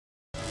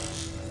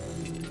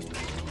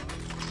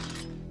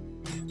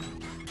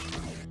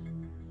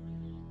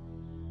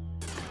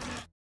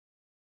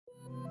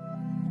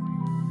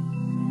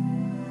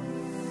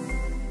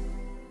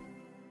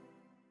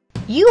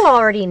You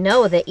already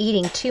know that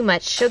eating too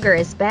much sugar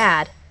is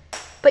bad,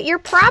 but you're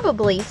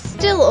probably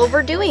still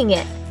overdoing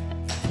it.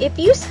 If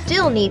you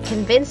still need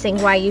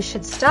convincing why you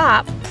should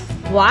stop,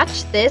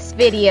 watch this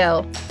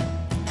video.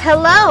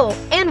 Hello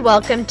and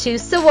welcome to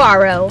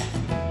Saguaro.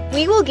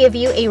 We will give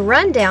you a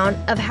rundown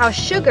of how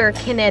sugar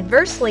can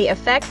adversely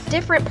affect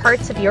different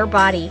parts of your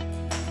body.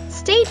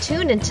 Stay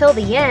tuned until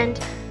the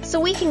end so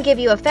we can give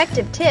you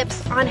effective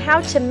tips on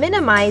how to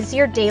minimize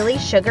your daily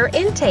sugar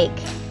intake.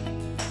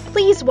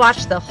 Please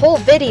watch the whole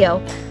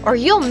video or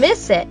you'll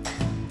miss it.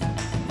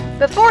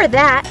 Before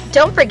that,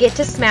 don't forget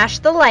to smash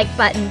the like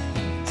button.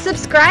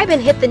 Subscribe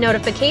and hit the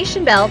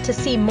notification bell to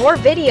see more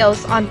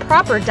videos on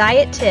proper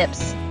diet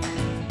tips.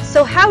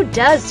 So how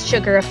does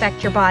sugar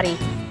affect your body?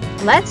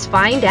 Let's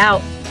find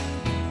out.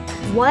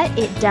 What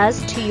it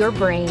does to your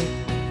brain.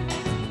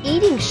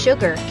 Eating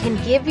sugar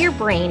can give your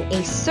brain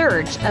a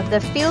surge of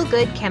the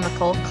feel-good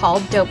chemical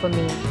called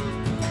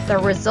dopamine. The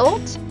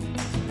result?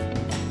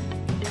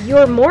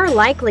 You're more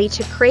likely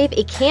to crave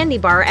a candy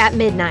bar at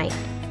midnight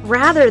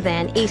rather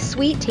than a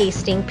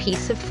sweet-tasting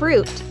piece of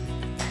fruit.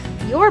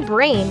 Your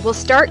brain will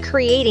start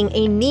creating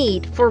a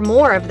need for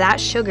more of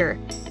that sugar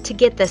to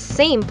get the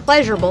same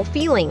pleasurable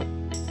feeling.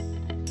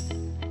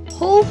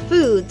 Whole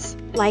foods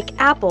like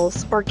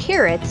apples or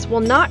carrots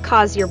will not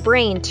cause your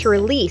brain to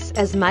release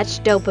as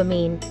much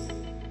dopamine.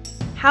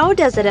 How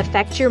does it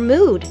affect your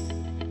mood?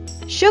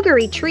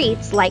 Sugary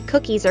treats like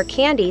cookies or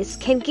candies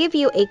can give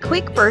you a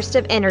quick burst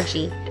of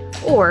energy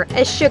or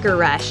a sugar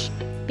rush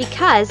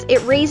because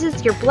it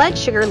raises your blood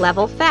sugar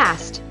level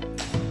fast.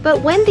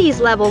 But when these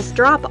levels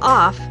drop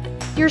off,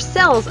 your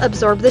cells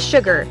absorb the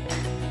sugar.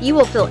 You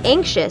will feel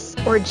anxious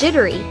or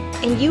jittery,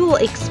 and you will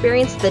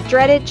experience the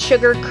dreaded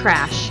sugar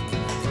crash.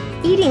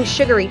 Eating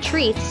sugary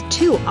treats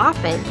too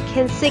often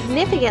can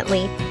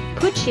significantly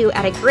put you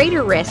at a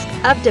greater risk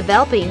of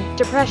developing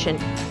depression.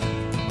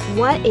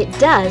 What it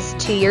does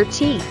to your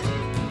teeth.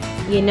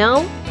 You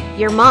know,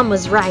 your mom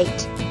was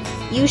right.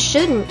 You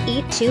shouldn't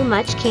eat too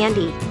much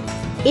candy.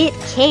 It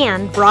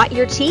can rot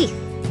your teeth.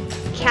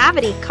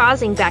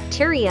 Cavity-causing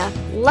bacteria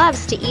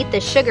loves to eat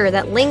the sugar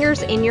that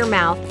lingers in your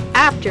mouth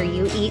after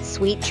you eat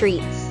sweet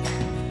treats.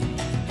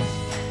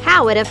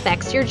 How it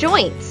affects your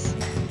joints.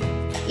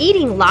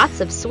 Eating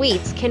lots of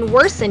sweets can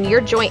worsen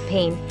your joint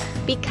pain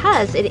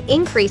because it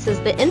increases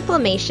the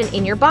inflammation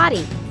in your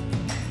body.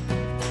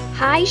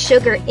 High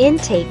sugar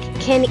intake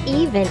can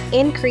even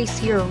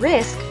increase your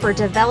risk for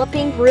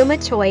developing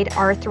rheumatoid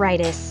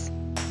arthritis.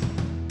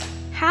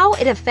 How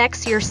it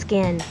affects your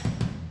skin.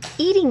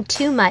 Eating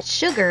too much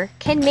sugar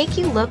can make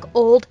you look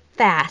old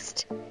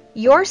fast.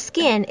 Your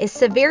skin is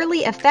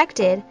severely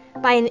affected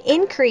by an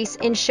increase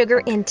in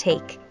sugar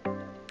intake.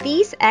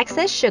 These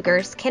excess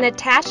sugars can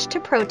attach to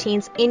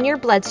proteins in your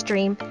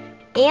bloodstream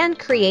and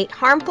create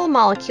harmful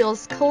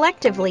molecules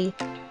collectively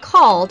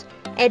called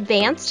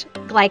advanced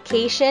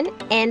glycation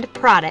end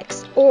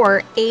products,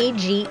 or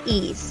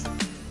AGEs.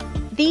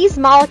 These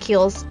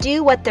molecules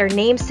do what their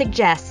name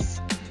suggests.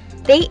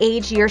 They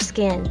age your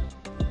skin.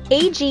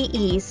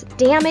 AGEs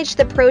damage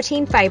the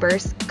protein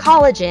fibers,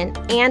 collagen,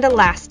 and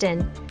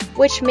elastin,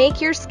 which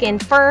make your skin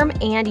firm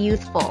and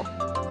youthful.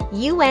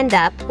 You end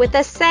up with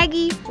a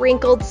saggy,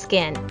 wrinkled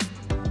skin.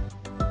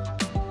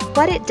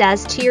 What it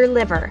does to your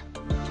liver.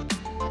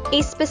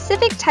 A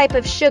specific type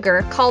of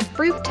sugar called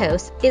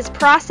fructose is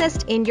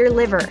processed in your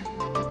liver.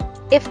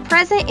 If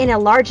present in a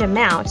large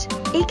amount,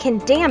 it can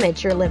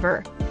damage your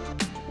liver.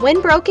 When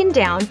broken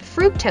down,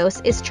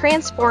 fructose is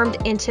transformed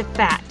into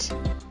fat.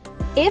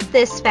 If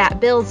this fat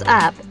builds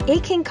up,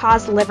 it can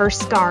cause liver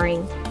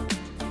scarring.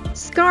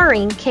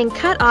 Scarring can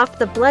cut off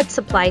the blood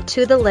supply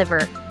to the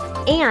liver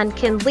and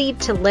can lead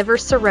to liver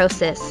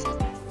cirrhosis,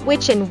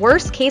 which in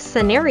worst-case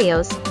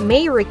scenarios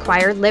may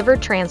require liver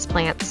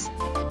transplants.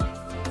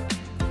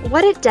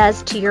 What it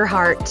does to your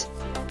heart.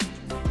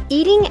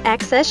 Eating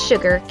excess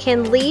sugar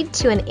can lead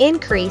to an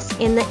increase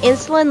in the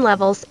insulin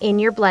levels in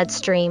your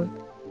bloodstream.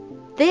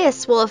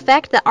 This will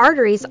affect the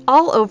arteries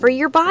all over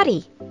your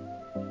body.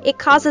 It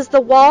causes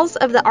the walls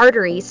of the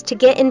arteries to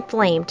get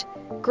inflamed,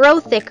 grow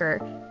thicker,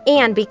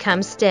 and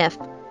become stiff.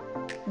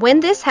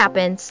 When this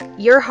happens,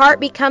 your heart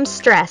becomes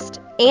stressed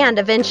and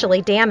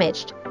eventually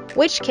damaged,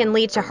 which can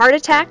lead to heart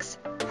attacks,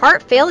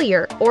 heart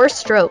failure, or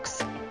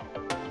strokes.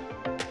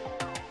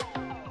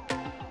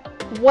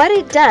 What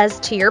it does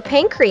to your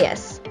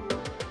pancreas.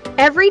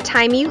 Every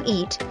time you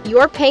eat,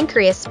 your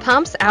pancreas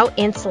pumps out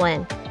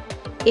insulin.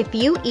 If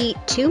you eat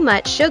too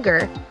much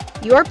sugar,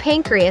 your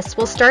pancreas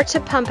will start to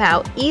pump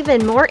out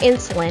even more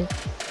insulin,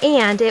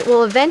 and it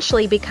will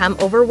eventually become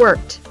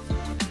overworked.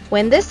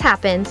 When this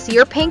happens,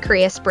 your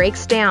pancreas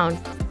breaks down.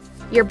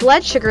 Your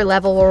blood sugar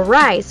level will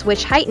rise,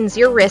 which heightens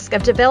your risk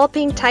of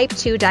developing type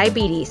 2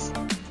 diabetes,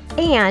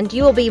 and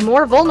you will be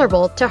more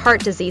vulnerable to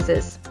heart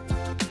diseases.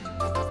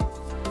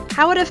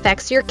 How it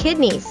affects your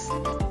kidneys.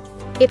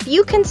 If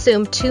you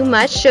consume too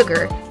much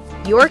sugar,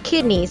 your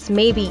kidneys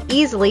may be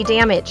easily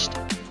damaged.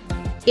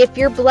 If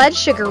your blood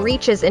sugar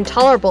reaches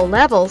intolerable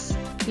levels,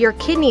 your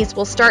kidneys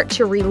will start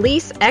to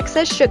release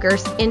excess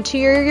sugars into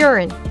your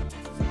urine.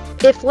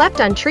 If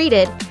left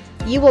untreated,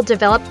 you will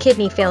develop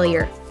kidney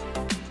failure.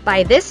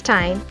 By this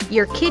time,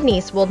 your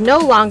kidneys will no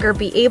longer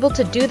be able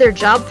to do their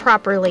job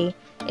properly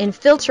in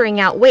filtering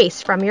out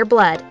waste from your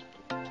blood.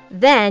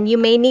 Then you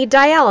may need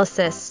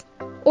dialysis,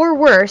 or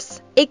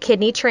worse, a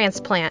kidney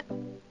transplant.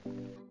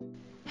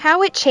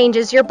 How it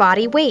changes your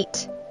body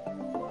weight.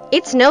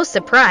 It's no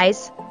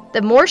surprise,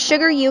 the more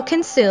sugar you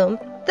consume,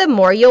 the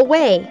more you'll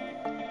weigh.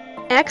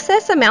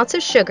 Excess amounts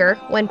of sugar,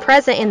 when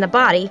present in the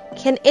body,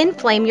 can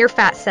inflame your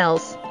fat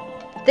cells.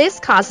 This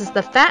causes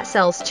the fat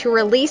cells to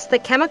release the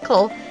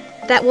chemical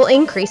that will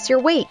increase your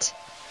weight.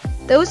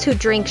 Those who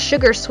drink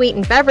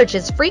sugar-sweetened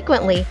beverages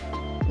frequently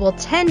will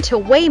tend to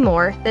weigh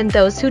more than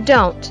those who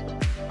don't.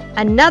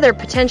 Another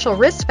potential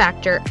risk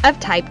factor of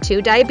type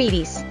 2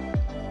 diabetes.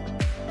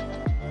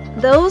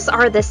 Those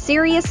are the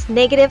serious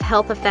negative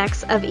health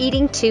effects of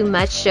eating too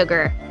much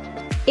sugar.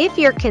 If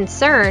you're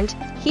concerned,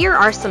 here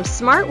are some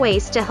smart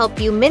ways to help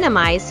you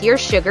minimize your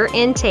sugar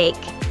intake.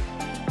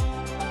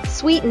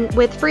 Sweeten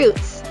with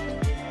fruits.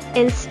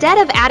 Instead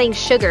of adding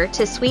sugar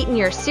to sweeten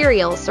your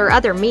cereals or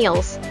other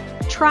meals,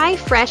 try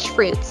fresh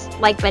fruits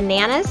like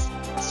bananas,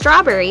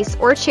 strawberries,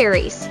 or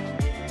cherries.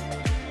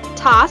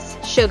 Toss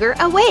sugar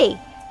away.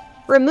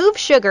 Remove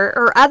sugar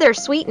or other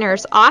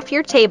sweeteners off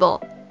your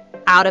table,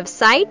 out of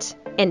sight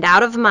and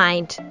out of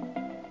mind.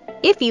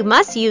 If you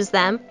must use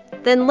them,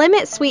 then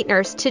limit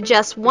sweeteners to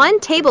just 1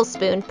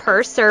 tablespoon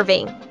per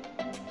serving.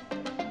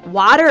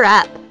 Water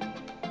up.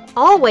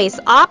 Always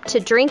opt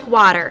to drink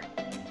water.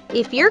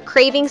 If you're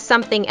craving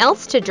something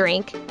else to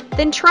drink,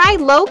 then try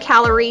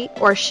low-calorie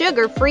or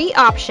sugar-free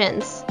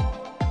options.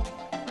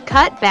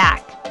 Cut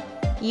back.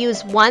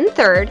 Use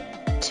 1/3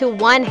 to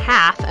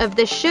 1/2 of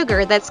the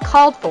sugar that's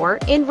called for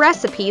in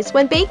recipes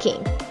when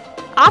baking.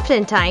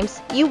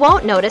 Oftentimes, you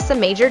won't notice a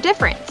major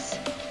difference.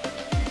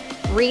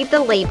 Read the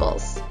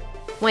labels.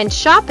 When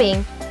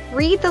shopping,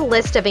 read the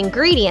list of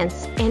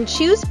ingredients and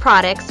choose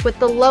products with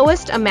the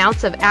lowest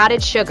amounts of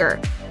added sugar.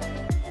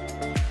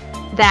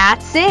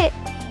 That's it!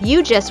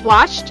 You just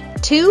watched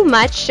Too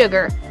Much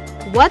Sugar.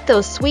 What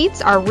those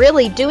sweets are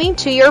really doing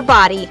to your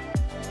body.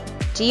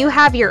 Do you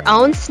have your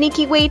own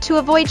sneaky way to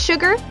avoid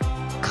sugar?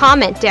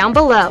 Comment down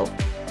below.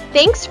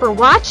 Thanks for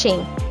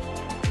watching.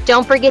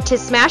 Don't forget to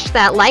smash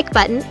that like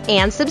button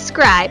and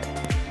subscribe.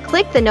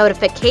 Click the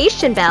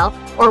notification bell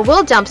or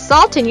we'll dump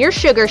salt in your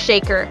sugar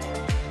shaker.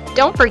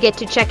 Don't forget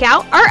to check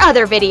out our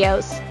other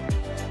videos.